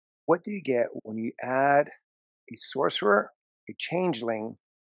what do you get when you add a sorcerer, a changeling,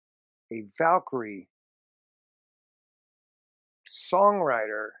 a Valkyrie,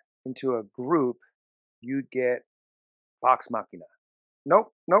 songwriter into a group? You get Vox Machina.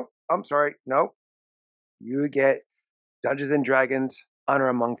 Nope, nope. I'm sorry. Nope. You get Dungeons and Dragons: Honor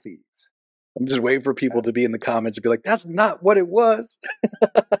Among Thieves. I'm just waiting for people to be in the comments and be like, "That's not what it was."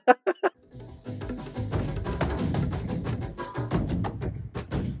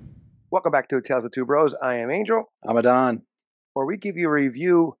 Welcome back to Tales of Two Bros. I am Angel. I'm Adon. Where we give you a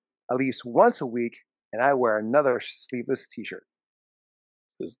review at least once a week, and I wear another sleeveless t-shirt.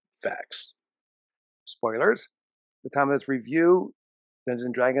 Facts. Spoilers. The time of this review, Dungeons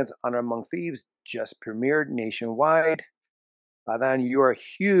and Dragons: Honor Among Thieves just premiered nationwide. By then, you are a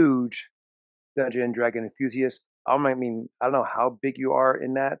huge Dungeon and Dragon enthusiast. I don't know how big you are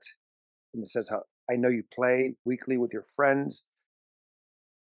in that. And it says how I know you play weekly with your friends.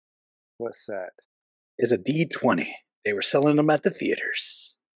 What's that? It's a D20. They were selling them at the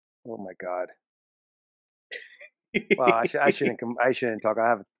theaters. Oh my God. Well, I shouldn't talk. I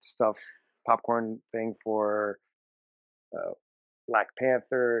have stuff, popcorn thing for Black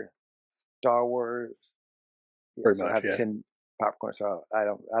Panther, Star Wars. Pretty so much, I have 10 popcorn. So I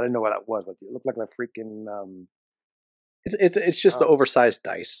didn't know what that was, but it looked like a freaking. It's just the oversized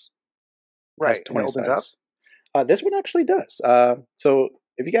dice. Right. It 20 opens sides. This one actually does. So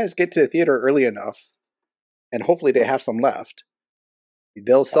if you guys get to the theater early enough, and hopefully they have some left,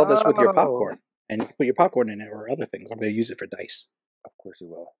 they'll sell this with your popcorn. And you can put your popcorn in it or other things. I'm going to use it for dice. Of course you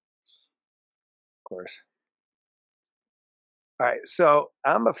will. Of course. All right. So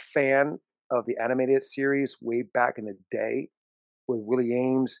I'm a fan of the animated series way back in the day with Willie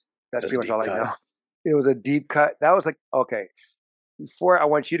Ames. That's pretty much all I know. It was a deep cut. That was like, okay. Before I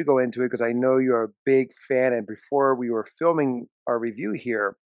want you to go into it, because I know you're a big fan, and before we were filming our review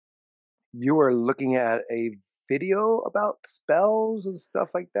here, you were looking at a video about spells and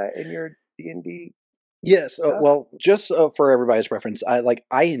stuff like that in your D&D. Yes, well, just for everybody's reference,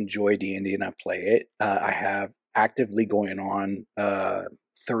 I enjoy D&D and I play it. I have actively going on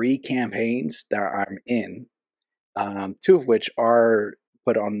 3 campaigns that I'm in, 2 of which are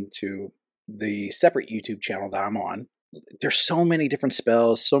put onto the separate YouTube channel that I'm on. There's so many different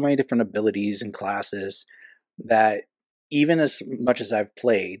spells, so many different abilities and classes that even as much as I've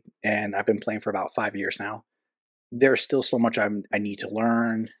played, and I've been playing for about 5 years now, there's still so much I need to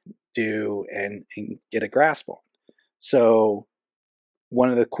learn, do, and get a grasp on. So one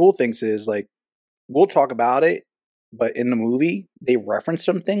of the cool things is, like, we'll talk about it, but in the movie, they reference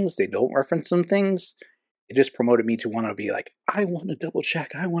some things, they don't reference some things. It just promoted me to want to be like, I want to double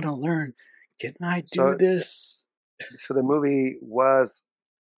check, I want to learn. Can I do this? So the movie was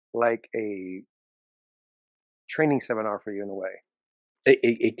like a training seminar for you in a way.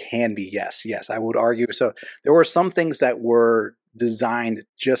 It can be, yes, I would argue. So there were some things that were designed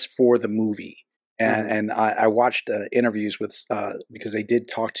just for the movie. And I watched interviews with, because they did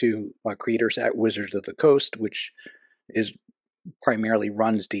talk to creators at Wizards of the Coast, which is primarily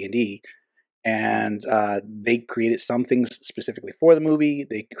runs D&D. And they created some things specifically for the movie.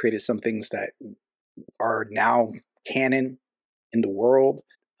 They created some things that are now canon in the world.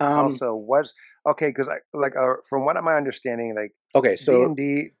 Also, what's okay? Because from what am I understanding, like okay, so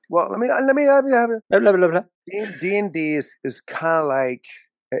D&D. Well, let me have it. D&D is kind of like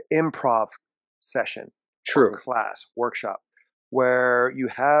an improv session, true, class workshop, where you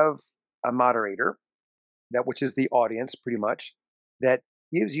have a moderator, which is the audience, pretty much, that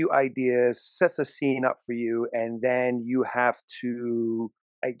gives you ideas, sets a scene up for you, and then you have to,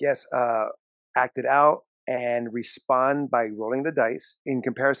 I guess, act it out and respond by rolling the dice in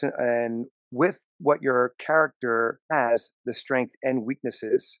comparison and with what your character has, the strength and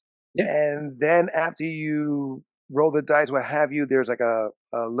weaknesses. Yeah. And then after you roll the dice, what have you, there's like a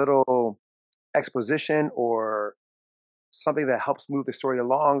little exposition or something that helps move the story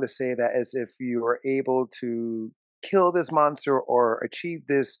along to say that as if you are able to kill this monster or achieve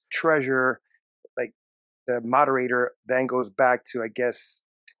this treasure, like the moderator then goes back to, I guess,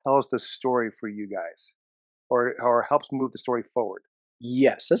 tells the story for you guys. Or helps move the story forward.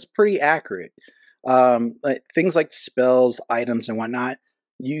 Yes, that's pretty accurate. Things like spells, items, and whatnot,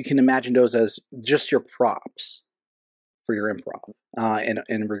 you can imagine those as just your props for your improv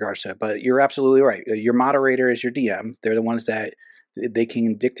in regards to it. But you're absolutely right. Your moderator is your DM. They're the ones that they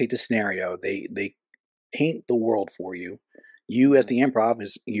can dictate the scenario. They paint the world for you. You as the improv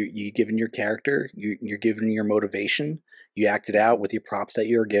is you given your character, you're given your motivation. You act it out with your props that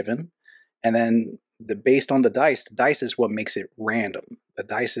you're given, and then based on the dice is what makes it random. The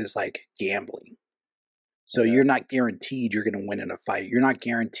dice is like gambling. So Yeah. you're not guaranteed you're going to win in a fight. You're not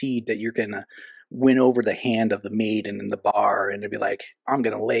guaranteed that you're going to win over the hand of the maiden in the bar and to be like, I'm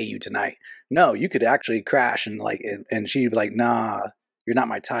going to lay you tonight. No, you could actually crash and like, and she'd be like, nah, you're not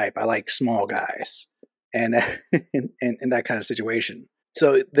my type. I like small guys. And, in that kind of situation.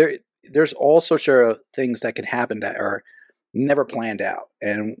 So there's all sorts of things that can happen that are never planned out.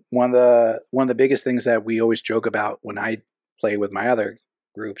 And one of the biggest things that we always joke about when I play with my other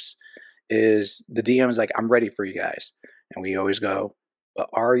groups is the DM is like, I'm ready for you guys. And we always go, but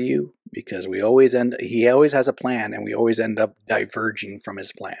are you? Because he always has a plan and we always end up diverging from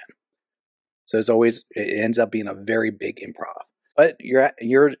his plan. So it ends up being a very big improv. But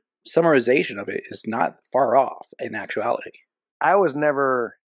your summarization of it is not far off in actuality. I was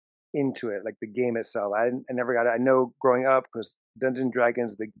never into it, like the game itself. I never got it. I know growing up, because Dungeons and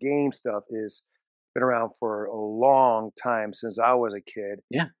Dragons, the game stuff is been around for a long time since I was a kid.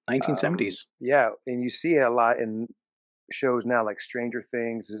 Yeah, 1970s. Yeah, and you see it a lot in shows now, like Stranger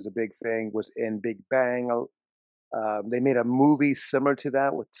Things is a big thing. Was in Big Bang. They made a movie similar to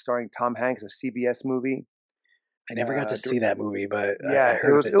that with starring Tom Hanks, a CBS movie. I never got to see that movie, but I Yeah,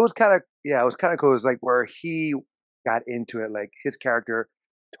 heard of it. it was kind of it was kind of cool. It was like where he got into it, like his character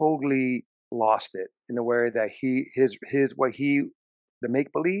totally lost it in a way that his what he the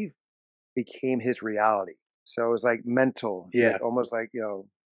make believe became his reality. So it was like mental, Yeah. like almost like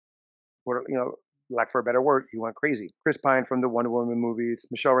what like for a better word, he went crazy. Chris Pine from the Wonder Woman movies,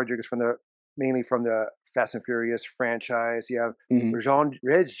 Michelle Rodriguez mainly from the Fast and Furious franchise. You have Mm-hmm.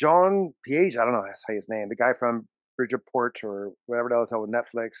 Jean Piage, I don't know how to say his name, the guy from Bridgeport or whatever else with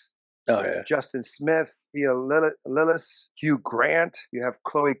Netflix. Oh yeah. Justin Smith, Lillis, Hugh Grant. You have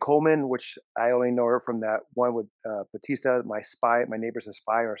Chloe Coleman, which I only know her from that one with Batista, My Neighbor's a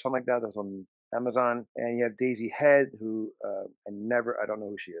Spy, or something like that. That was on Amazon. And you have Daisy Head, who I don't know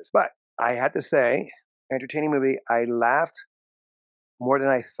who she is. But I had to say, entertaining movie. I laughed more than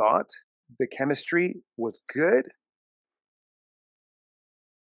I thought. The chemistry was good.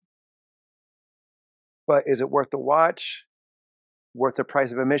 But is it worth the watch? Worth the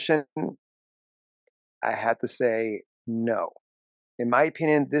price of admission? I had to say no. In my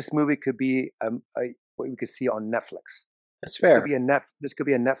opinion, this movie could be what we could see on Netflix. That's fair. This could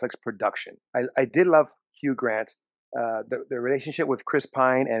be a Netflix production. I did love Hugh Grant. The relationship with Chris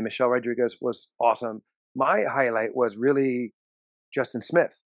Pine and Michelle Rodriguez was awesome. My highlight was really Justin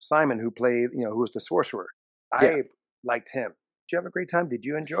Smith, Simon, who was the sorcerer. Yeah. I liked him. Did you have a great time? Did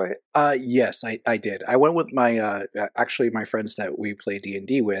you enjoy it? Yes, I did. I went with my actually my friends that we play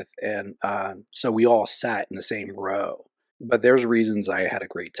D&D with, and so we all sat in the same row. But there's reasons I had a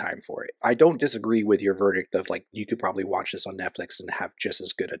great time for it. I don't disagree with your verdict of like you could probably watch this on Netflix and have just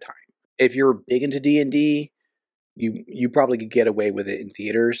as good a time. If you're big into D&D, you probably could get away with it in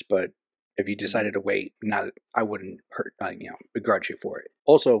theaters, but if you decided to wait, I wouldn't begrudge you for it.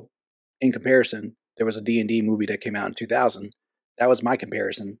 Also, in comparison, there was a D&D movie that came out in 2000. That was my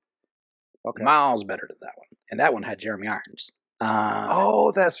comparison. Okay. Miles better than that one, and that one had Jeremy Irons.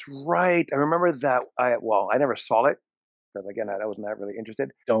 Oh, that's right. I remember that. I never saw it because again, I was not really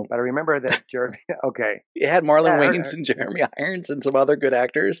interested. Don't. But I remember that Jeremy. Okay. It had Marlon Yeah, Wayans and Jeremy Irons and some other good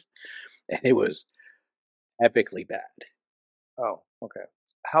actors, and it was epically bad. Oh, okay.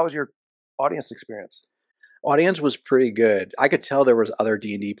 How was your audience experience? Audience was pretty good. I could tell there was other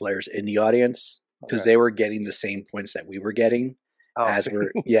D&D players in the audience because they were getting the same points that we were getting. I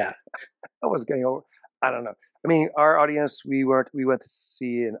was getting over. I don't know. I mean, our audience, we went to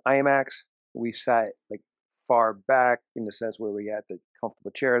see an IMAX. We sat like far back in the sense where we had the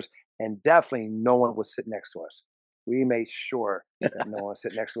comfortable chairs, and definitely no one would sit next to us. We made sure that no one would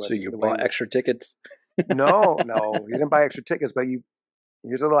sit next to us. So you bought extra tickets? No, you didn't buy extra tickets, but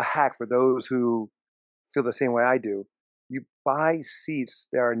here's a little hack for those who feel the same way I do. You buy seats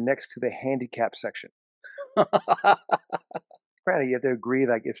that are next to the handicap section. Granted, you have to agree.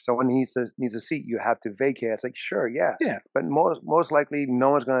 Like, if someone needs a seat, you have to vacate. It's like, sure, yeah. But most likely,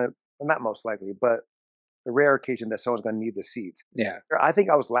 no one's gonna. Not most likely, but the rare occasion that someone's gonna need the seat. Yeah. I think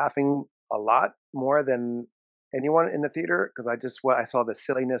I was laughing a lot more than anyone in the theater because I saw the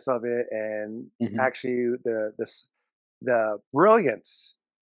silliness of it and actually the brilliance,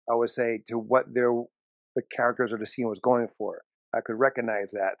 I would say, to what the characters or the scene was going for. I could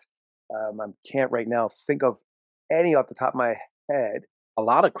recognize that. I can't right now think of any off the top of my head. A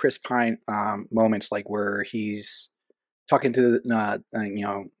lot of Chris Pine moments, like where he's talking to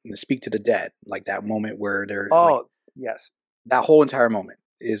speak to the dead, like that moment where they're yes, that whole entire moment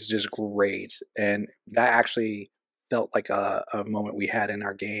is just great, and that actually felt like a moment we had in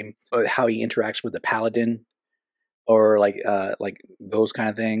our game. How he interacts with the paladin, or like those kind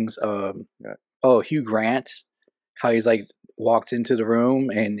of things. Oh, Hugh Grant, how he's like walked into the room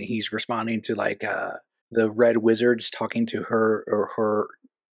and he's responding to like the Red Wizards talking to her or her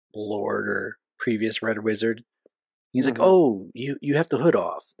lord or previous Red Wizard. He's like, Hmm. "Oh, you have the hood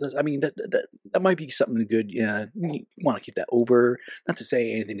off. I mean, that might be something good. Yeah, you want to keep that over. Not to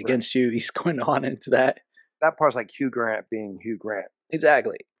say anything Right. against you." He's going on into that. That part's like Hugh Grant being Hugh Grant.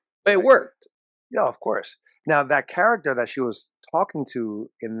 Exactly, but it Right. worked. Yeah, of course. Now that character that she was talking to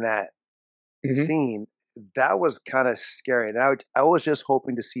in that Hmm. scene, that was kind of scary. And I was just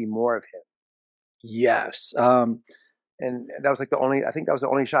hoping to see more of him. Yes. And that was like the only, I think that was the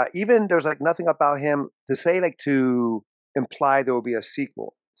only shot. Even there's like nothing about him to say, like to imply there will be a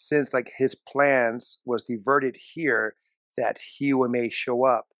sequel, since like his plans was diverted here that he may show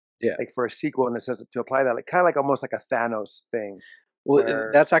up Yeah. like for a sequel in the sense to apply that, like kind of like almost like a Thanos thing Well,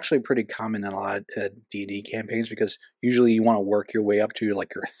 where, that's actually pretty common in a lot of D&D campaigns because usually you want to work your way up to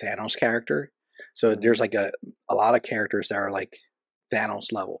like your Thanos character. So there's mhm, like a lot of characters that are like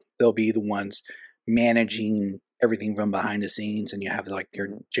Thanos level. They'll be the ones managing everything from behind the scenes, and you have like your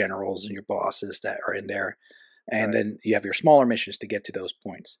mhm, generals and your bosses that are in there, and right. then you have your smaller missions to get to those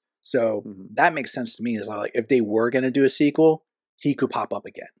points. So Mhm. that makes sense to me. Is like if they were going to do a sequel, he could pop up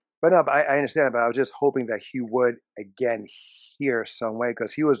again. But no, but I understand. But I was just hoping that he would again here some way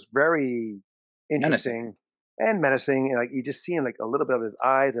because he was very Menacing. interesting and menacing. And like you just see him like a little bit of his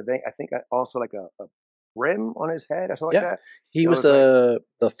eyes. I think also like a rim on his head or something like Yeah, that. he It was was like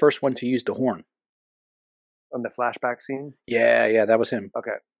the first one to use the horn. on the flashback scene. Yeah, yeah, that was him.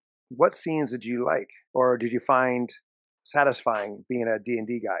 Okay, what scenes did you like, or did you find satisfying being a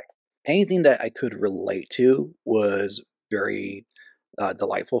D&D guy? Anything that I could relate to was very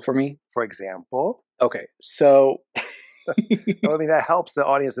delightful for me. For example, Okay, so I mean that helps the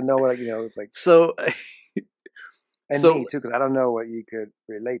audience to know, like it's like, so and so me too, because I don't know what you could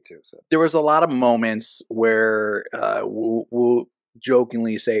relate to. So. there was a lot of moments where we'll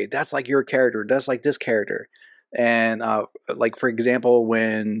jokingly say that's like your character, that's like this character, and like for example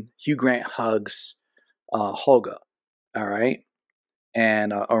when Hugh Grant hugs Holga, all right,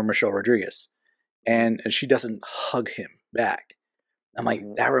 and or Michelle Rodriguez, Mhm, and she doesn't hug him back. I'm like,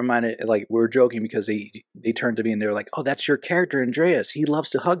 mhm. that reminded, like, we are joking because they turned to me and they were like, oh, that's your character, Andreas. He loves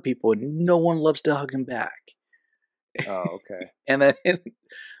to hug people and no one loves to hug him back. Oh, okay. And then,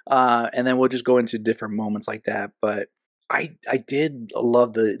 and then we'll just go into different moments like that. But I did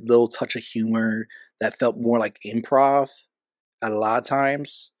love the little touch of humor that felt more like improv at a lot of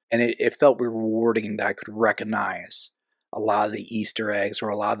times. And it felt rewarding that I could recognize a lot of the Easter eggs or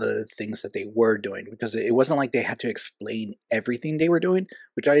a lot of the things that they were doing because it wasn't like they had to explain everything they were doing,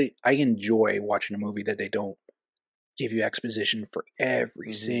 which I enjoy watching a movie that they don't give you exposition for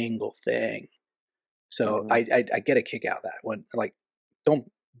every Mhm, single thing. So mhm. I get a kick out of that one. Like,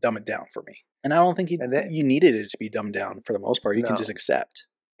 don't dumb it down for me. And I don't think And then you needed it to be dumbed down for the most part. You can just no. accept.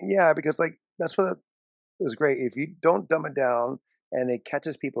 Yeah, because, like, that's what it was great. If you don't dumb it down and it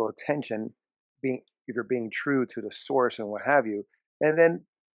catches people attention, being if you're being true to the source and what have you, and then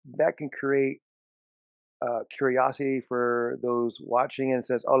that can create, curiosity for those watching and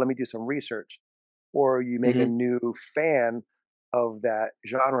says, "Oh, let me do some research." Or you make a Hmm. new fan of that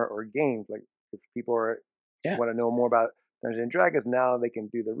genre or game. Like, if people Yeah, wanna know more about Dungeons& and Dragons, now they can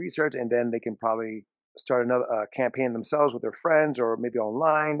do the research, and then they can probably start another, campaign themselves with their friends or maybe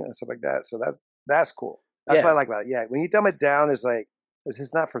online and stuff like that, so that's cool. That's what yeah, I like about it, yeah, when you dumb it down, it's like, this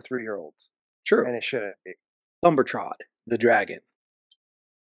is not for three-year-olds, true. and it shouldn't be. Thumbertrod, the dragon,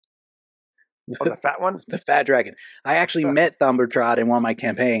 Oh, the fat one? the fat dragon. I actually met Thumbertrod in one of my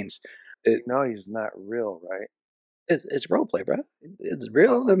campaigns. It, You know he's not real, right? it's roleplay, bro. It's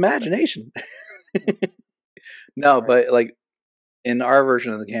real Oh, okay, imagination. No, alright. but like in our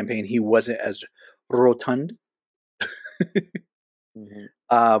version of the campaign, he wasn't as rotund. Mhm.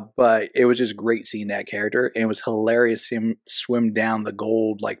 But it was just great seeing that character, and it was hilarious seeing him swim down the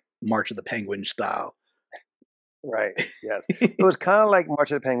gold like March of the Penguin style. Right, yes. It was kinda like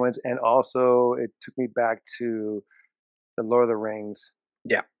March of the Penguins, and also it took me back to The Lord of the Rings,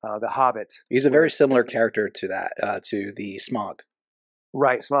 Yeah, The Hobbit he's a very with similar character to that, to the Smog.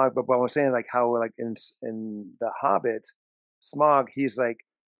 right, Smaug, but I'm saying, like, how, like, in The Hobbit, Smaug, he's, like,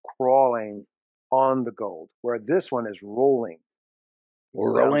 crawling on the gold, where this one is rolling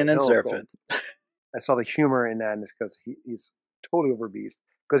We're down the rolling and hill of gold. surfing. I saw the humor in that, and it's 'cause he's totally over beast.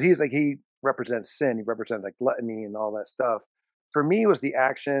 Because he's, like, he represents sin, he represents, like, gluttony and all that stuff. For me, it was the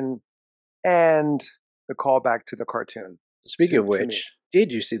action and the callback to the cartoon, Speaking of to me. which,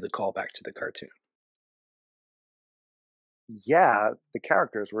 did you see the callback to the cartoon? Yeah, the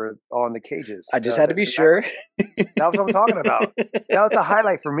characters were all in the cages. I just had to be Exactly. sure. That was what I'm talking about. That was the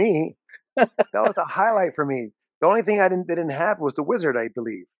highlight for me. That was a highlight for me. The only thing they didn't have was the wizard, I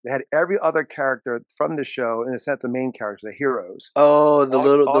believe. They had every other character from the show, in a sense, the main characters, the heroes, Oh, the all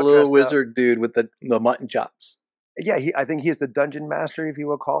little dressed up. wizard dude with the mutton chops. Yeah, I think he's the dungeon master, if you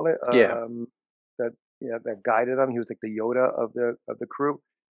will call it. Yeah. That yeah, that guided them. He was like the Yoda of the crew.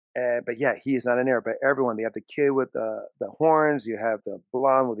 But yeah, he is not in there. But everyone, they have the kid with the horns. You have the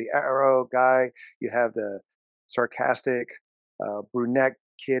blonde with the arrow guy. You have the sarcastic brunette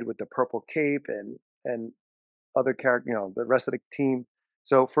kid with the purple cape, and other character. The rest of the team.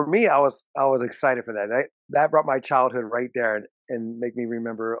 So for me, I was excited for that. That brought my childhood right there, and make me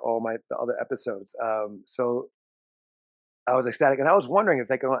remember all the other episodes. So I was ecstatic, and I was wondering if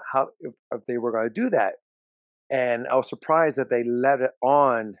they were going to do that, and I was surprised that they let it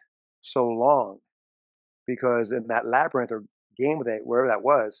on so long, because in that labyrinth or game with it, wherever that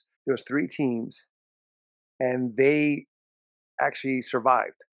was, there was three teams, and they actually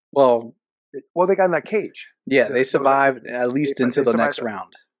survived. Well, Well, they got in that cage. yeah, they There was like survived at least into they the survived. next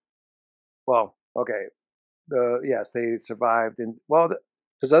round. Well, okay. Yes, they survived, and well,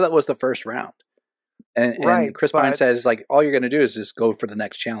 Because that was the first round. And right, Chris Pine but says, like, all you're going to do is just go for the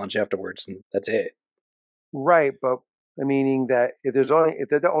next challenge afterwards, and that's it. right, but meaning that if they're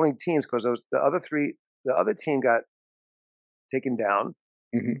the only teams, because the other team got taken down.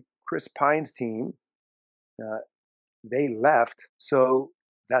 Hmm. Chris Pine's team, uh, they left, so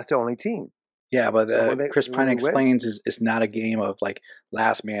that's the only team. Yeah, but So Chris when Pine we win, explains is it's not a game of like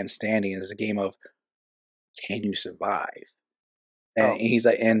last man standing. It's a game of can you survive? And oh, he's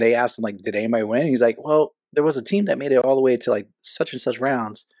like, and they asked him like, did anybody win? He's like, well, there was a team that made it all the way to like such and such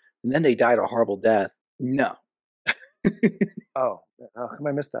rounds, and then they died a horrible death. No. oh, how come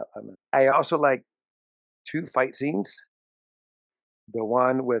I missed that? I also like two fight scenes. The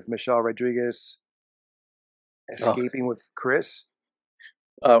one with Michelle Rodriguez Oh, escaping with Chris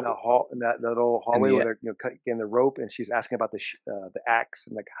in oh, the hall, in that little and hallway the where they're getting the rope, and she's asking about the axe,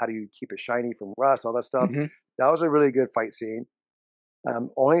 and like how do you keep it shiny from rust, all that stuff. hmm That was a really good fight scene.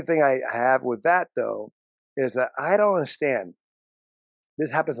 Only thing I have with that though is that I don't understand.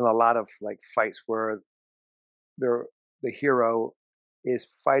 This happens in a lot of like fights where they're the hero is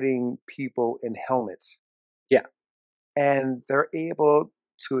fighting people in helmets, yeah, and they're able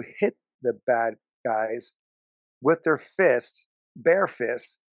to hit the bad guys with their fists, bare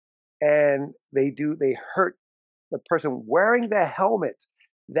fists, and they hurt the person wearing the helmet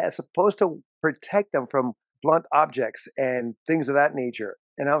that's supposed to protect them from blunt objects and things of that nature.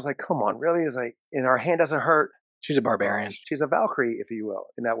 And I was like, come on, really? Is like, and our hand doesn't hurt. she's a barbarian. She's a Valkyrie, if you will,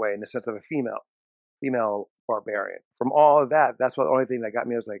 in that way, in the sense of a female barbarian. From all of that, that's what the only thing that got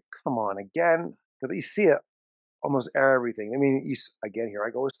me. I was like, come on, again, because you see it almost everything. I mean, again, here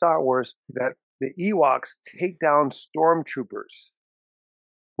I go with Star Wars. That the Ewoks take down stormtroopers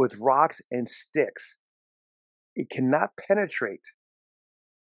with rocks and sticks. It cannot penetrate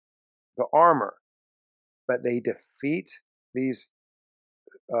the armor, but they defeat these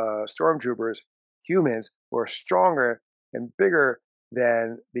stormtroopers, humans who are stronger and bigger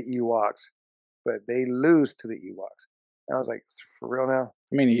than the Ewoks, but they lose to the Ewoks. And I was like, for real now?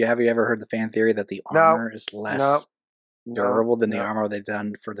 I mean, have you ever heard the fan theory that the No, armor is no, less no, durable than the no. armor they've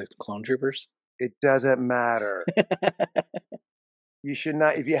done for the clone troopers? It doesn't matter. You should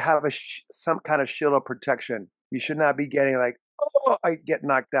not, if you have some kind of shield of protection, you should not be getting like, oh, I get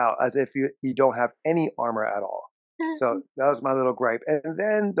knocked out as if you don't have any armor at all. So that was my little gripe. And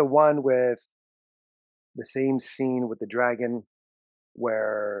then the one with the same scene with the dragon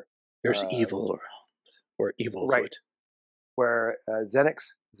where, There's uh, evil or evil right, foot. where Zen,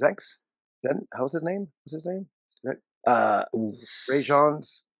 how's his name? What's his name? Oof. Ray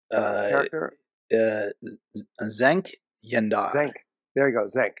Jean's uh, character? uh, Zank Yendar. Zank. There you go,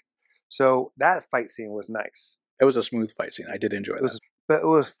 Zank. So that fight scene was nice. It was a smooth fight scene. I did enjoy It that. was, but it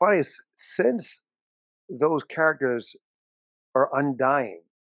was funny since those characters are undying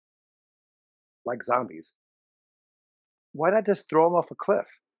like zombies. Why not just throw them off a cliff?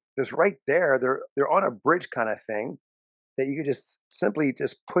 There's right there. They're on a bridge kind of thing that you could just simply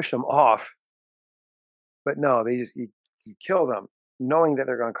just push them off. But no, you kill them knowing that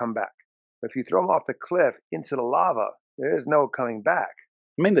they're going to come back. But if you throw them off the cliff into the lava, there is no coming back.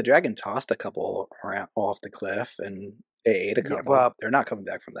 I mean, the dragon tossed a couple around off the cliff, and they ate a Yeah, couple. well, They're not coming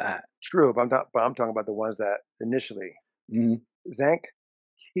back from that. true. But I'm talking about the ones that initially Mm. Zank.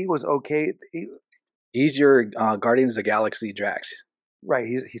 He was okay. He's your Guardians of the Galaxy Drax. Right.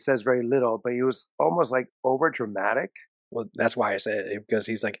 He says very little, but he was almost like over dramatic. Well, that's why I said it, because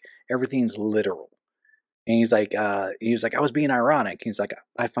he's like everything's literal, and he was like, I was being ironic. He's like,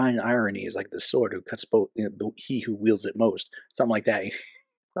 I find irony is like the sword who cuts both, he who wields it most, something like that.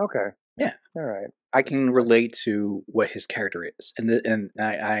 Okay. Yeah, All right. I can relate to what his character is, and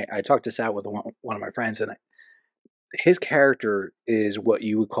I talked this out with one of my friends, and his character is what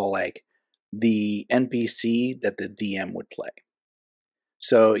you would call like the NPC that the DM would play.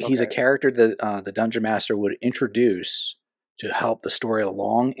 So he's a Okay. character that the dungeon master would introduce to help the story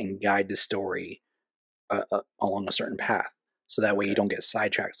along and guide the story along a certain path. So that way you Okay. don't get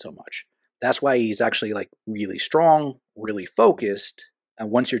sidetracked so much. That's why he's actually like really strong, really focused.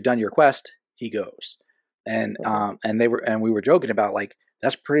 And once you're done your quest, he goes. Okay. And we were joking about like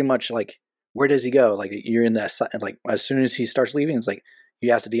that's pretty much like where does he go? Like you're in that like as soon as he starts leaving, it's like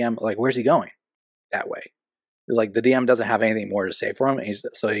you ask the DM like where's he going? That way. Like the DM doesn't have anything more to say for him.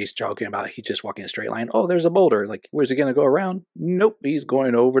 So he's joking about he's just walking a straight line. Oh, there's a boulder. Like, where's he gonna go around? Nope, he's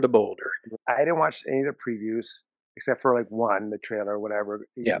going over the boulder. I didn't watch any of the previews except for like one, the trailer or whatever.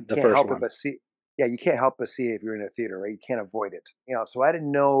 Yeah, You the can't first help it one. but see. Yeah, you can't help but see it if you're in a theater, right? You can't avoid it. So I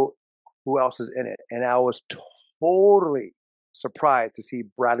didn't know who else is in it, and I was totally surprised to see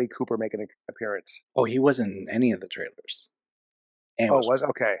Bradley Cooper make an appearance. Oh, he wasn't in any of the trailers, and it Oh, was was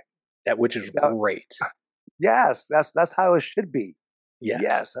okay. that which is Now, great. yes, that's how it should be. Yes.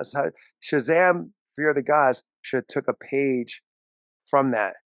 Yes, that's how Shazam: Fear of the Gods should have took a page from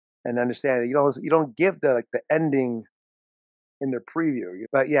that and understand that you don't give the ending in their preview.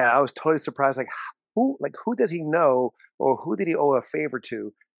 But yeah, I was totally surprised. Who does he know, or who did he owe a favor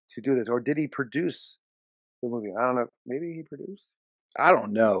to do this, or did he produce the movie? I don't know. Maybe he produced I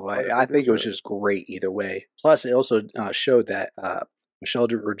don't know. or the I think it was producer. just great either way. Plus, it also showed that Michelle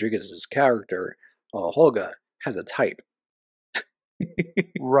Rodriguez's character, Holga, has a type.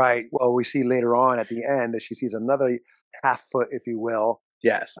 Right. Well, we see later on at the end that she sees another half foot, if you will.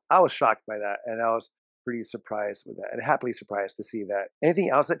 Yes. I was shocked by that, and I was pretty surprised with that, and happily surprised to see that. Anything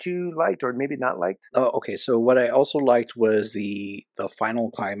else that you liked, or maybe not liked? Oh, okay. So what I also liked was the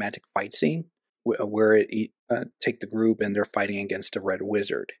final climactic fight scene where it take the group and they're fighting against the Red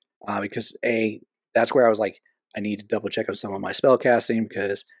Wizard. Because that's where I was like, I need to double check on some of my spell casting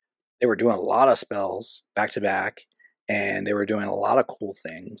because they were doing a lot of spells back to back, and they were doing a lot of cool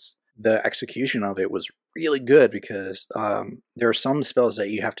things. The execution of it was really good because there are some spells that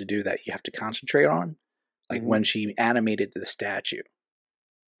you have to do that you have to concentrate on, like Hmm. when she animated the statue.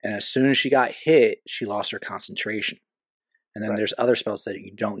 And as soon as she got hit, she lost her concentration. And then Right. there's other spells that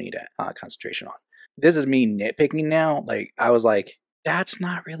you don't need concentration on. This is me nitpicking now. Like I was like, that's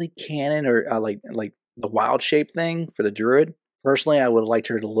not really canon or like the wild shape thing for the druid. Personally, I would have liked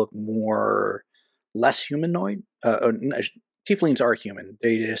her to look more less humanoid. Tieflings are human.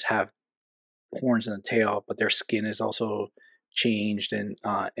 They just have horns and a tail, but their skin is also changed in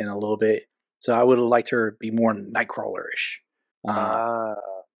a little bit. So I would have liked her to be more Nightcrawler-ish. Uh, Ah, okay.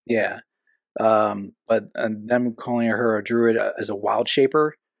 yeah, but them calling her a druid as a wild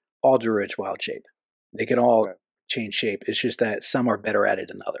shaper, all druids wild shape. They can all Okay. change shape. It's just that some are better at it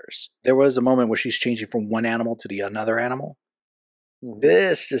than others. There was a moment where she's changing from one animal to the another animal. Hmm.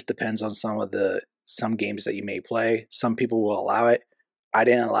 This just depends on some games that you may play. Some people will allow it. I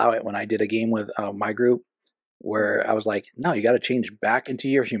didn't allow it when I did a game with my group Hmm. where I was like, no, you got to change back into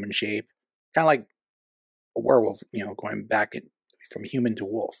your human shape, kind of like a werewolf, going back from human to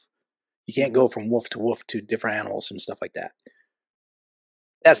wolf. You can't Hmm. go from wolf to wolf to different animals and stuff like that.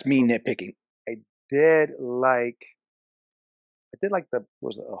 That's me So nitpicking. I did like I did like the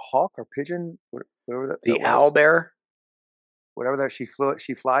was it a hawk or pigeon, whatever that The owl was. bear. Whatever that she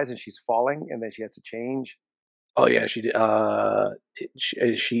flies and she's falling and then she has to change. Oh yeah, she did.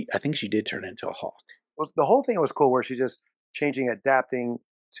 She I think she did turn into a hawk. Was the whole thing was cool where she's just changing, adapting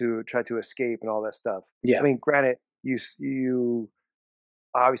to try to escape and all that stuff. I Yeah, mean, granted, you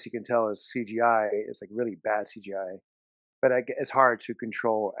obviously can tell it's CGI. It's like really bad CGI, but it's hard to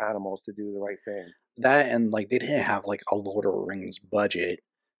control animals to do the right thing. that and like they didn't have like a Lord of the Rings budget.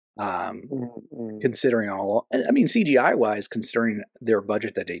 Um, Mm-mm. considering all, I mean CGI wise, considering their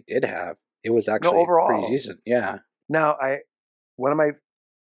budget that they did have, it was No, actually pretty overall. decent. Yeah. Now, I one of my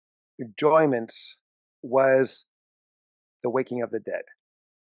enjoyments was the Waking of the Dead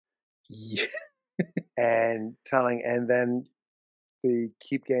Yeah. and then they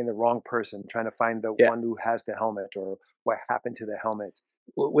keep getting the wrong person, trying to find the Yeah. one who has the helmet or what happened to the helmet.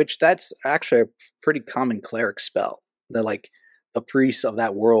 Which that's actually a pretty common cleric spell. The priests of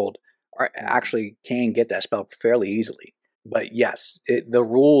that world are Mm-hmm. actually can get that spell fairly easily. But yes, the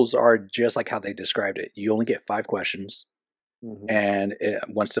rules are just like how they described it. You only get 5 questions, Mm-hmm. and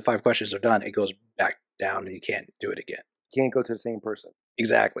once the 5 questions are done, it goes back down, and you can't do it again. Can't go to the same person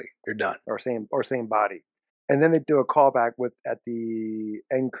Exactly, you're done. or same body. And then they do a callback with at the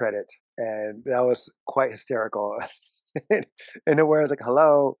end credit, and that was quite hysterical. And where it's like,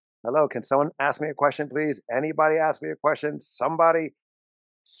 "Hello." Hello, can someone ask me a question, please? Anybody ask me a question? Somebody?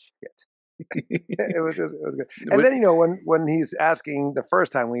 Shit. It was good. And What- then when he's asking the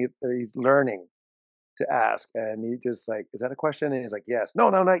first time when he's learning to ask, and he just like, is that a question? And he's like, yes. No,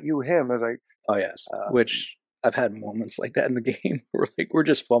 no, not you, him. I was like, Oh yes, um, which I've had moments like that in the game where like we're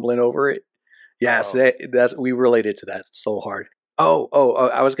just fumbling over it. Yes, oh, that's we related to that so hard.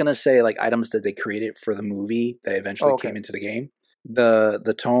 I was gonna say like items that they created for the movie that eventually oh, okay. came into the game.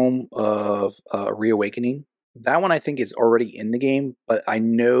 The tome of reawakening. That one I think is already in the game, but I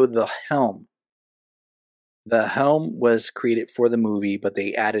know the helm. The helm was created for the movie, but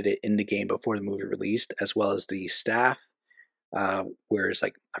they added it in the game before the movie released, as well as the staff. Where it's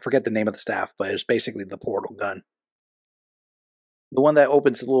like I forget the name of the staff, but it's basically the portal gun, the one that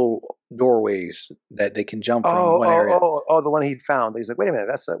opens little doorways that they can jump from Oh, one oh, area. oh, oh, the one he found. He's like, wait a minute,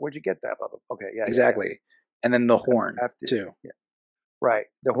 that's where'd you get that? Blah, blah. Okay, yeah, yeah, yeah. Exactly. And then the horn After, too. yeah, right.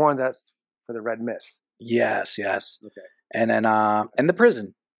 The horn that's for the red mist. Yes, yes. Okay, And then and the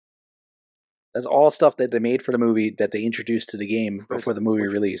prison. That's all stuff that they made for the movie that they introduced to the game before prison. the movie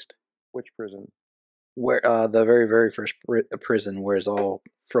released. Which prison? Where the very very first prison where it's all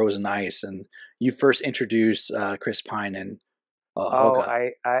frozen ice, and you first introduce Chris Pine and Oh,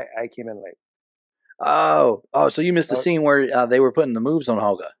 Helga. I came in late. Oh, so you missed the Oh, scene where they were putting the moves on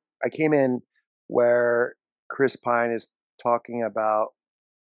Helga. I came in where Chris Pine is talking about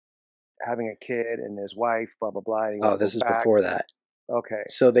having a kid and his wife, blah blah blah. And he wants Oh, to go this is back. before that. Okay.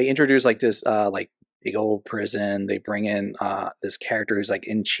 So they introduce like this like big old prison. They bring in this character who's like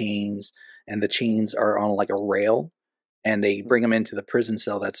in chains, and the chains are on like a rail, and they bring him into the prison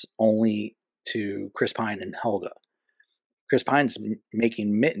cell that's only to Chris Pine and Helga. Chris Pine's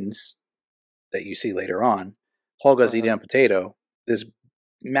making mittens that you see later on. Helga's eating Uh-huh. a potato. This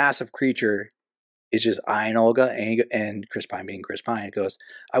massive creature is just eyeing Olga, and Chris Pine being Chris Pine goes,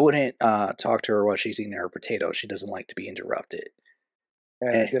 I wouldn't talk to her while she's eating her potato. She doesn't like to be interrupted.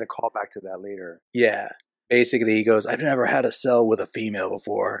 And they And did a callback to that later. yeah, basically he goes, I've never had a cell with a female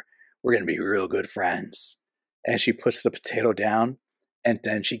before. We're going to be real good friends. And she puts the potato down, and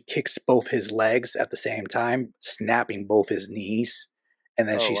then she kicks both his legs at the same time, snapping both his knees. And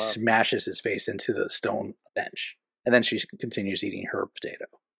then Oh she wow. smashes his face into the stone bench. And then she continues eating her potato.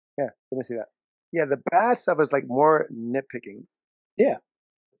 Yeah, didn't see that. Yeah, the bad stuff is like more nitpicking. Yeah.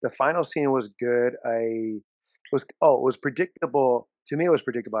 The final scene was good. It was predictable. To me, it was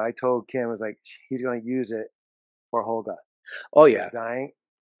predictable. I told Kim, I was like, he's going to use it for Holga. Oh, She was yeah. dying.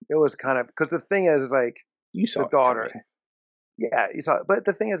 It was kind of because the thing is like You the saw it daughter. coming. Yeah, you saw it. But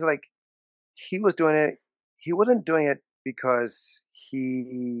the thing is like he was doing it. He wasn't doing it because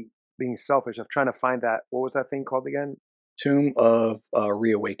he being selfish of trying to find that. What was that thing called again? Tomb of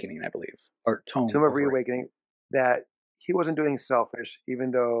Reawakening, I believe. Or Tome Tomb of of Reawakening. That he wasn't doing selfish,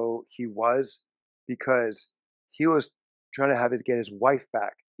 even though he was, because he was trying to have it get his wife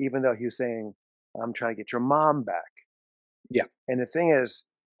back, even though he was saying, "I'm trying to get your mom back." Yeah. And the thing is,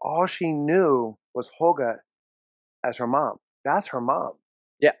 all she knew was Holga as her mom. That's her mom.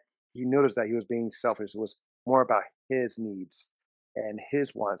 Yeah. He noticed that he was being selfish. It was more about his needs and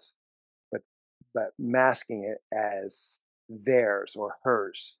his wants, but masking it as theirs or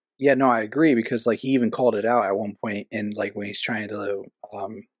hers. Yeah, no, I agree because like he even called it out at one point, and like when he's trying to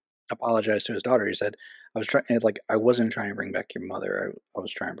apologize to his daughter, he said, "I was trying like I wasn't trying to bring back your mother. I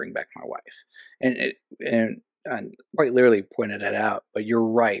was trying to bring back my wife," and and quite literally pointed that out. But you're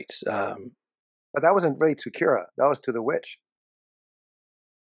right. But that wasn't really to Kira. That was to the witch.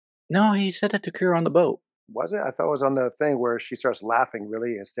 No, he said that to Kira on the boat. Was it? I thought it was on the thing where she starts laughing,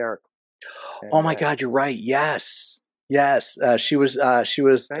 really hysterical. Oh And my God, you're right. Yes, yes. She was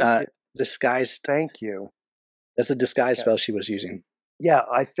thank you, disguised. thank you. That's a disguise spell Yes, she was using. yeah.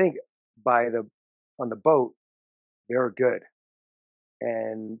 I think by the on the boat they were good,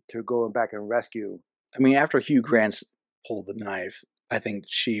 and to go back and rescue. I mean, after Hugh Grant pulled the knife, I think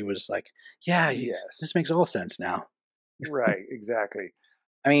she was like, "Yeah, Yes, this makes all sense now." right, exactly.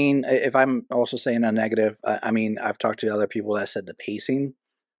 I mean, if I'm also saying a negative, I mean, I've talked to other people that said the pacing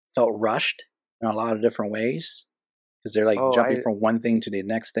felt rushed in a lot of different ways because they're like Oh, jumping I. from one thing to the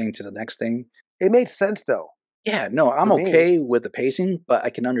next thing to the next thing. It made sense though Yeah, no, I'm for me. okay with the pacing, but I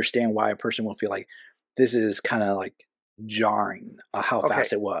can understand why a person will feel like this is kind of like jarring how Okay,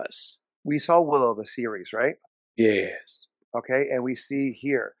 fast it was. we saw Willow the series, right? Yes. Okay, and we see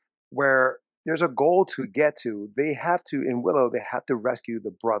here where there's a goal to get to. They have to in Willow. They have to rescue the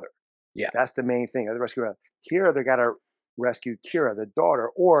brother. Yeah. That's the main thing. The rescue. Here they got to rescue Kira, the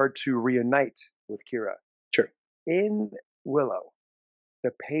daughter, or to reunite with Kira. True. In Willow,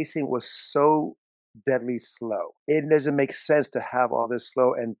 the pacing was so deadly slow. It doesn't make sense to have all this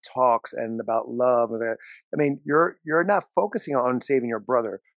slow and talks and about love. I mean, you're not focusing on saving your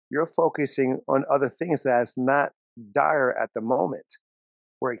brother. You're focusing on other things that's not dire at the moment.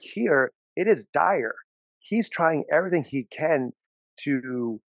 Where here it is dire. He's trying everything he can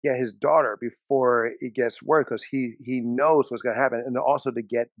to get his daughter before it gets worse because he knows what's going to happen, and also to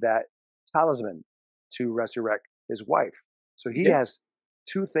get that talisman to resurrect his wife. So he Yeah. has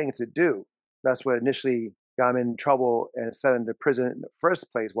two things to do. That's what initially got him in trouble and sent him to prison in the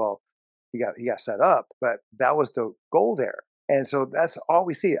first place. Well, he got set up, but that was the goal there. And so that's all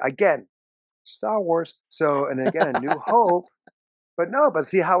we see. Again, Star Wars. So, and again, A New Hope. But no, but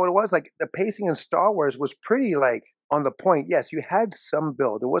see how it was, like the pacing in Star Wars was pretty like on the point. Yes, you had some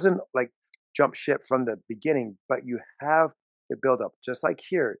build. It wasn't like jump ship from the beginning, but you have the build up. Just like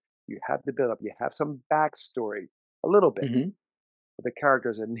here, you have the build up. You have some backstory, a little bit Hmm. of the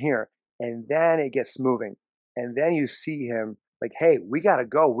characters in here, and then it gets moving. And then you see him like, hey, we gotta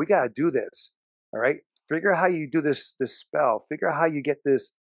go. We gotta do this. All right. Figure out how you do this spell. Figure out how you get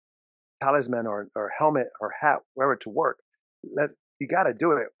this talisman or helmet or hat, wherever to work. Let You got to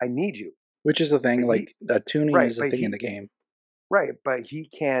do it. I need you. Which is the thing, But like tuning right, is a but thing in the game. he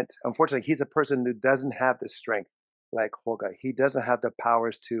can't. Unfortunately, he's a person who doesn't have the strength like Holga. He doesn't have the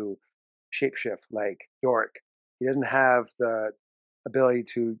powers to shapeshift like Doric. He doesn't have the ability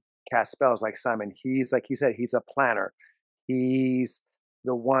to cast spells like Simon. He's like he said, he's a planner. He's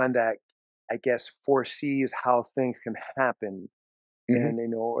the one that I guess foresees how things can happen. Hmm. And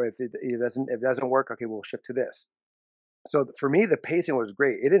if it doesn't work, okay, we'll shift to this. So for me, the pacing was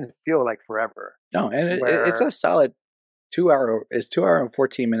great. It didn't feel like forever. No, and it's Where a solid 2 hour. It's 2 hour and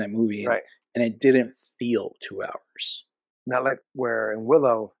 14 minute movie, right, and it didn't feel 2 hours. not like where in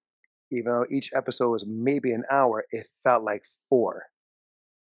Willow, even though each episode was maybe an hour, it felt like four.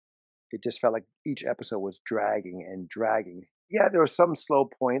 It just felt like each episode was dragging and dragging. Yeah, there were some slow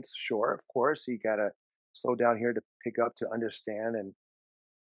points, sure, of course. You gotta slow down here to pick up to understand and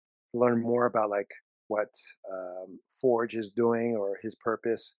to learn more about like what Forge is doing or his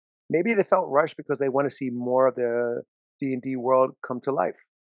purpose. Maybe they felt rushed because they want to see more of the D&D world come to life.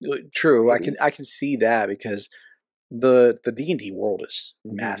 True, Maybe. I can see that because the D&D world is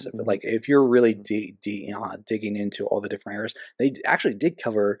Hmm. massive. Hmm. Like if you're really Hmm. digging into all the different areas, they actually did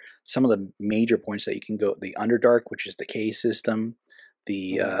cover some of the major points that you can go. The Underdark, which is the K system,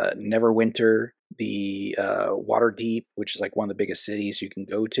 the Hmm. Neverwinter, the Waterdeep, which is like one of the biggest cities you can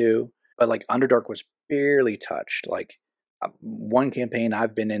go to. But like Underdark was barely touched. Like one campaign,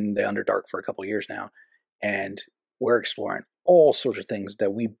 I've been in the Underdark for a couple of years now, and we're exploring all sorts of things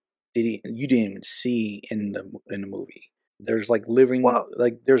that you didn't even see in the movie. There's like living Well,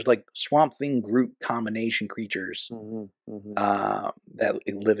 there's like Swamp Thing Groot combination creatures hmm, hmm, that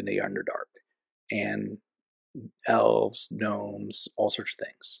live in the Underdark, and elves, gnomes, all sorts of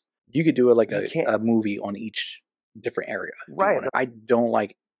things. You could do it like you can't. a movie on each different area if you Right, want. I don't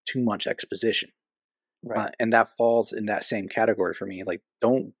like too much exposition. right. And that falls in that same category for me. Like,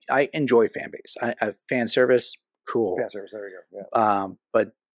 don't I enjoy fan base? I fan service, cool. Fan service. There we go. Yeah.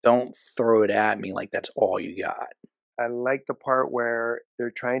 But don't throw it at me like that's all you got. I like the part where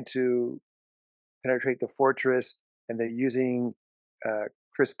they're trying to penetrate the fortress and they're using uh,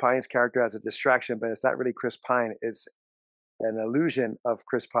 Chris Pine's character as a distraction, but it's not really Chris Pine. It's an illusion of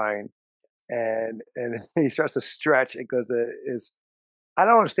Chris Pine, and he starts to stretch. It goes is I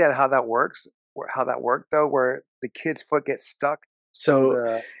don't understand how that works. How that worked though, where the kid's foot gets stuck, so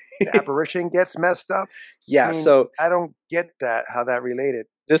So, the apparition gets messed up. I yeah. mean, So I don't get that how that related.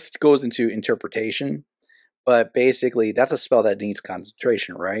 this goes into interpretation, but basically, that's a spell that needs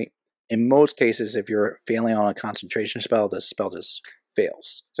concentration, right? In most cases, if you're failing on a concentration spell, the spell just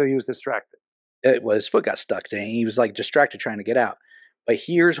fails. So he was distracted. His foot got stuck, and he was like distracted trying to get out. But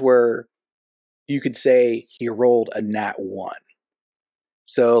here's where you could say he rolled a nat one.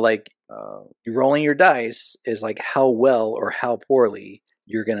 So, like, you're rolling your dice is like how well or how poorly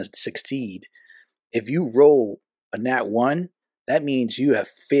you're going to succeed. If you roll a nat one, that means you have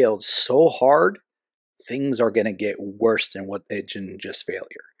failed so hard, things are going to get worse than what they didn't just failure.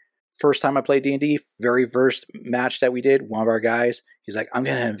 First time I played D&D, very first match that we did, one of our guys, he's like, I'm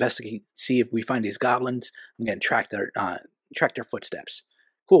going to investigate, see if we find these goblins. I'm going to track their footsteps.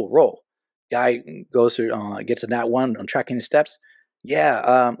 Cool, roll. Guy goes through, gets a nat one on tracking his steps.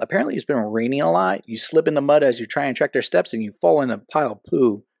 Yeah, apparently it's been raining a lot. You slip in the mud as you try and track their steps, and you fall in a pile of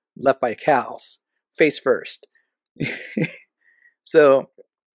poo left by cows, face first. So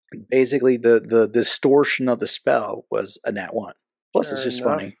basically, the distortion of the spell was a nat one. Plus, it's Fair just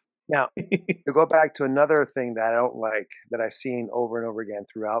enough. funny. Now, to go back to another thing that I don't like that I've seen over and over again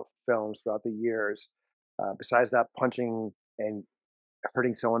throughout films throughout the years, besides that punching and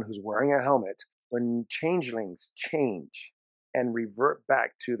hurting someone who's wearing a helmet, when changelings change and revert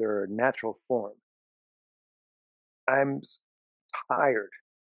back to their natural form, I'm tired,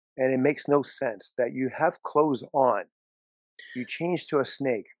 and it makes no sense that you have clothes on. You change to a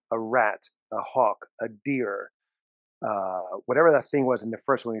snake, a rat, a hawk, a deer, whatever that thing was in the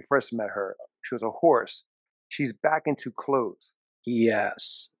first when we first met her. She was a horse. She's back into clothes.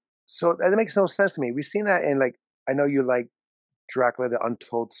 Yes. So that makes no sense to me. We've seen that in like I know you like Dracula the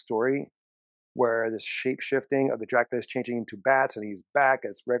Untold Story, where this shape shifting of the Dracula is changing into bats and he's back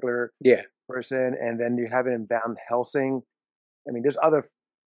as regular Yeah. person, and then you have it in Van Helsing. I mean, there's other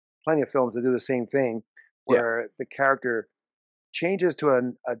plenty of films that do the same thing, Yeah. where the character changes to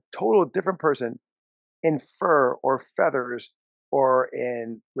a total different person in fur or feathers or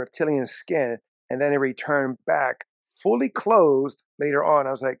in reptilian skin, and then they return back fully clothed later on.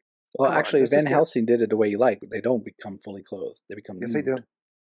 I was like, Well, come on, actually, let's Van just get. Helsing did it the way you like. They don't become fully clothed; they become Yes, they nude. do.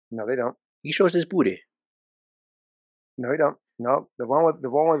 No, they don't. He shows his booty, No, they don't. No, the one with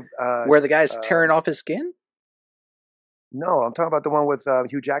where the guy's tearing um, off his skin. no, I'm talking about the one with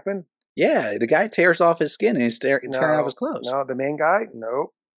Hugh Jackman. Yeah, the guy tears off his skin and he's tearing off his No, clothes. no, the main guy.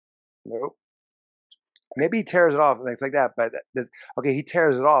 Nope, nope. Maybe he tears it off and things like that. But okay, he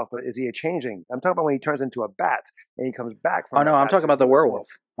tears it off. But is he a changing? I'm talking about when he turns into a bat and he comes back Oh from a no, I'm bat talking to about the human form. werewolf.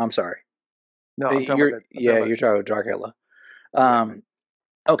 I'm sorry. No, I'm talking about You're the. I'm talking yeah, about you're talking about Dracula. yeah. Um,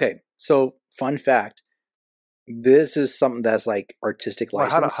 okay, so fun fact: this is something that's like artistic Well,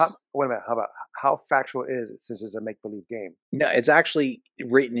 license. wait a minute. How about how factual is it since it's a make believe game? No, it's actually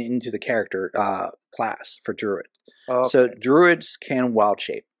written into the character class for druid. So Okay. druids can wild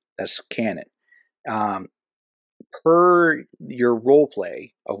shape. That's canon. Um, per your role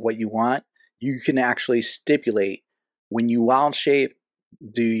play of what you want, you can actually stipulate when you wild shape,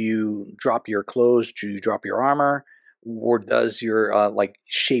 do you drop your clothes, do you drop your armor, or does your like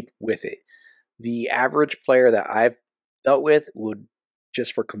shape with it? The average player that I've dealt with would,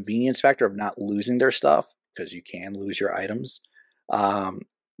 just for convenience factor of not losing their stuff, because you can lose your items,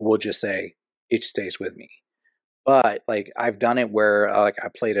 will just say it stays with me. But like I've done it where like I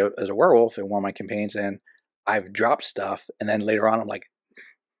played as a werewolf in one of my campaigns, and I've dropped stuff, and then later on I'm like,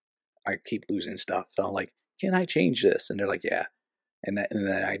 I keep losing stuff. So I'm like, can I change this? And they're like, yeah. And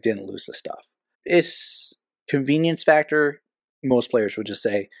then I didn't lose the stuff. It's convenience factor. Most players would just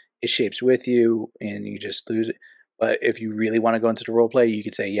say it shapes with you, and you just lose it. But if you really want to go into the role play, you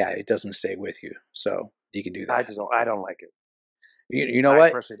could say, yeah, it doesn't stay with you. So you can do I that. just don't. I don't like it. You know I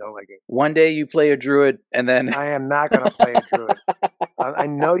what? personally don't like it. One day you play a druid, and then I am not going to play a druid. I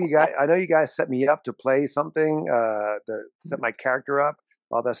know you guys. I know you guys set me up to play something. To set my character up,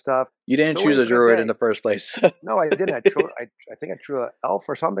 all that stuff. you didn't Still choose waiting a for that druid in day. the first place. No, I didn't. I think I drew an elf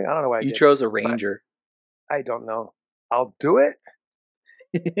or something. I don't know what I You did, chose a but ranger. I don't know. I'll do it.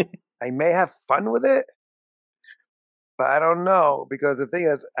 I may have fun with it, but I don't know because the thing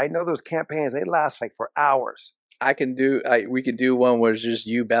is, I know those campaigns they last like for hours. I can do. We could do one where it's just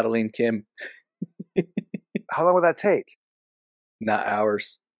you battling Kim, How long would that take? not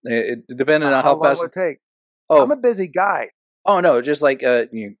hours. Depending on How how long fast. would it take? I'm Oh, a busy guy. oh no, just like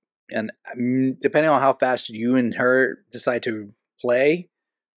you, and depending on how fast you and her decide to play,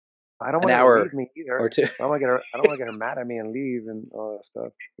 I don't an want her to hour leave me either. or two. I don't want to get her. I don't want to get her mad at me and leave and all that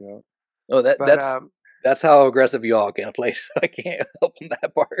stuff. Oh, But that's how aggressive you all can play. So I can't help on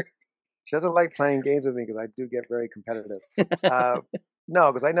that part. she doesn't like playing games with me because I do get very competitive. Uh,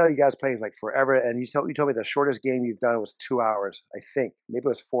 no, because I know you guys play like forever, and you told me the shortest game you've done was 2 hours. I think maybe it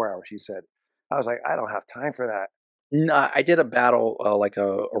was 4 hours. You said. I was like, I don't have time for that. No, I did a battle, like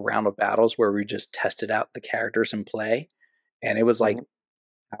a round of battles where we just tested out the characters in play, and it was like Mhm.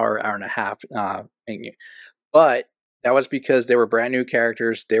 hour and a half. But that was because they were brand new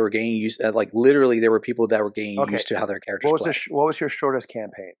characters. They were getting used. Like literally, there were people that were getting Okay, used to how their characters play. what was your shortest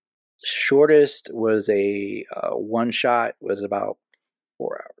campaign? Shortest was a one shot was about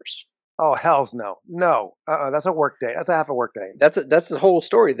 4 hours. Oh hell's no, no. That's a work day. That's a half a work day. That's the whole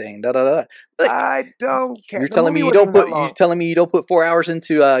story thing. Da da da. Like, I don't care. you're The telling me movie you wasn't don't even that put you long. telling me you don't put 4 hours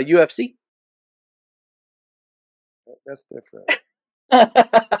into UFC? That's different.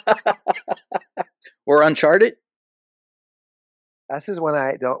 Or Uncharted? This is when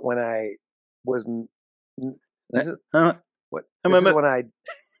I don't. When I was. This is Uh, what. This is when I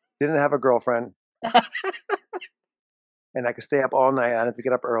didn't have a girlfriend and I could stay up all night. I didn't have to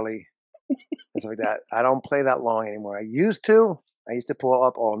get up early and stuff like that. I don't play that long anymore. I used to. I used to pull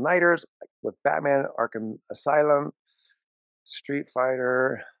up all nighters like with Batman Arkham Asylum. Street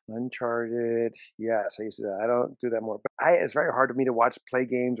Fighter, Uncharted. Yes, I used to do that. I don't do that more. But it's very hard for me to play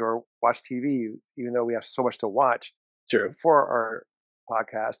games or watch TV, even though we have so much to watch True. for our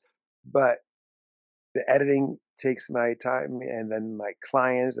podcast. But the editing takes my time, and then my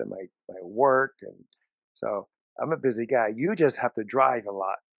clients and my work, and so I'm a busy guy. You just have to drive a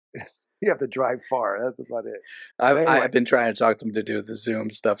lot. You have to drive far. That's about it. But anyway, I've been trying to talk them to do the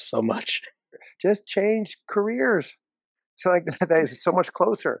Zoom stuff so much. just change careers. So like that is so much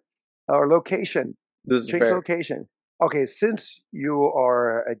closer. Or location. This is Change fair. location. Okay, since you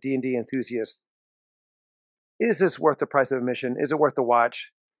are a D&D enthusiast, is this worth the price of admission? Is it worth the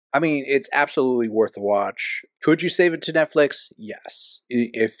watch? I mean, it's absolutely worth a watch. Could you save it to Netflix? Yes.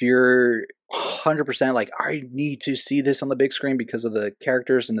 If you're 100% like, I need to see this on the big screen because of the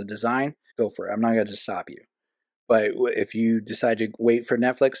characters and the design, go for it. I'm not going to stop you. But if you decide to wait for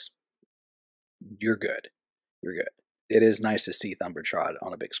Netflix, you're good. You're good. It is nice to see Thundertrod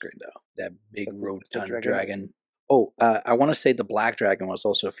on a big screen, though. That big rotund dragon. Oh, I want to say the Black Dragon was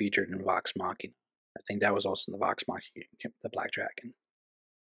also featured in Vox Machina. I think that was also in the Vox Machina, the Black Dragon.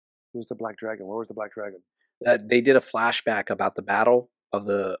 Who's the Black Dragon? Where was the Black Dragon? They did a flashback about the battle of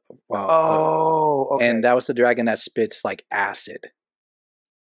the. Okay. And that was the dragon that spits like acid.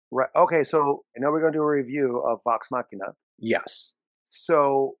 Right. Okay, so I know we're going to do a review of Vox Machina. Yes.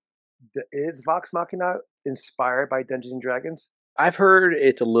 So is Vox Machina inspired by Dungeons and Dragons? I've heard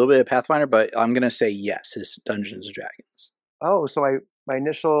it's a little bit of Pathfinder, but I'm going to say yes, it's Dungeons and Dragons. Oh, so my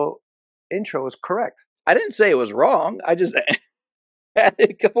initial intro is correct. I didn't say it was wrong. I just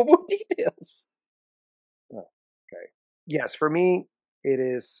added a couple more details. Oh, okay. Yes, for me, it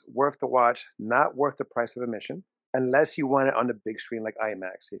is worth the watch, not worth the price of admission, unless you want it on the big screen like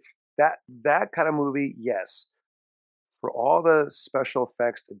IMAX. If that kind of movie, yes. For all the special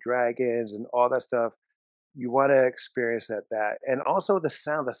effects, the dragons and all that stuff, you want to experience that. And also the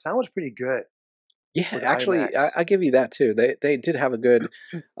sound. The sound was pretty good. Yeah, actually, I give you that too. They did have a good.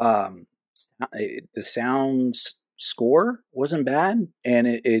 The sounds score wasn't bad, and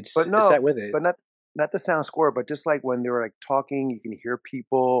it's set with it. But not the sound score, but just like when they were like talking, you can hear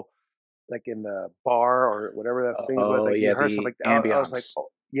people like in the bar or whatever that thing was. Like you heard something. I was like, oh,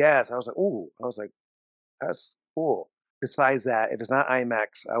 yes. I was like, ooh. I was like, that's cool. Besides that, if it's not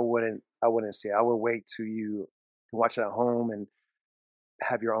IMAX, I wouldn't see it. I would wait till you can watch it at home and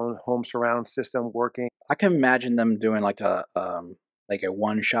have your own home surround system working. I can imagine them doing like a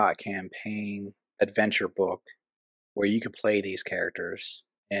one shot campaign adventure book where you could play these characters,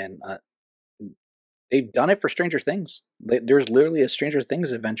 and they've done it for Stranger Things. There's literally a Stranger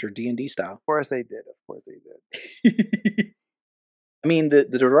Things adventure D&D style. Of course they did. I mean,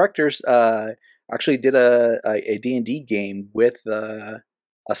 the directors actually did a D&D game with a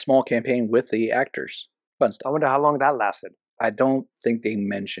small campaign with the actors. Fun stuff. I wonder how long that lasted. I don't think they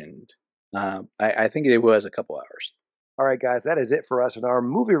mentioned. I think it was a couple hours. All right, guys, that is it for us in our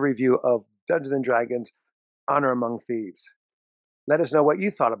movie review of Dungeons & Dragons Honor Among Thieves. Let us know what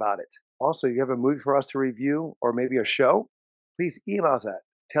you thought about it. Also, if you have a movie for us to review or maybe a show, please email us at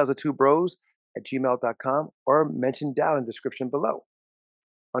talesoftvbros@gmail.com or mention down in the description below.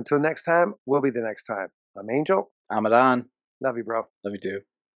 Until next time, we'll be the next time. I'm Angel. I'm Adon. Love you, bro. Love you too.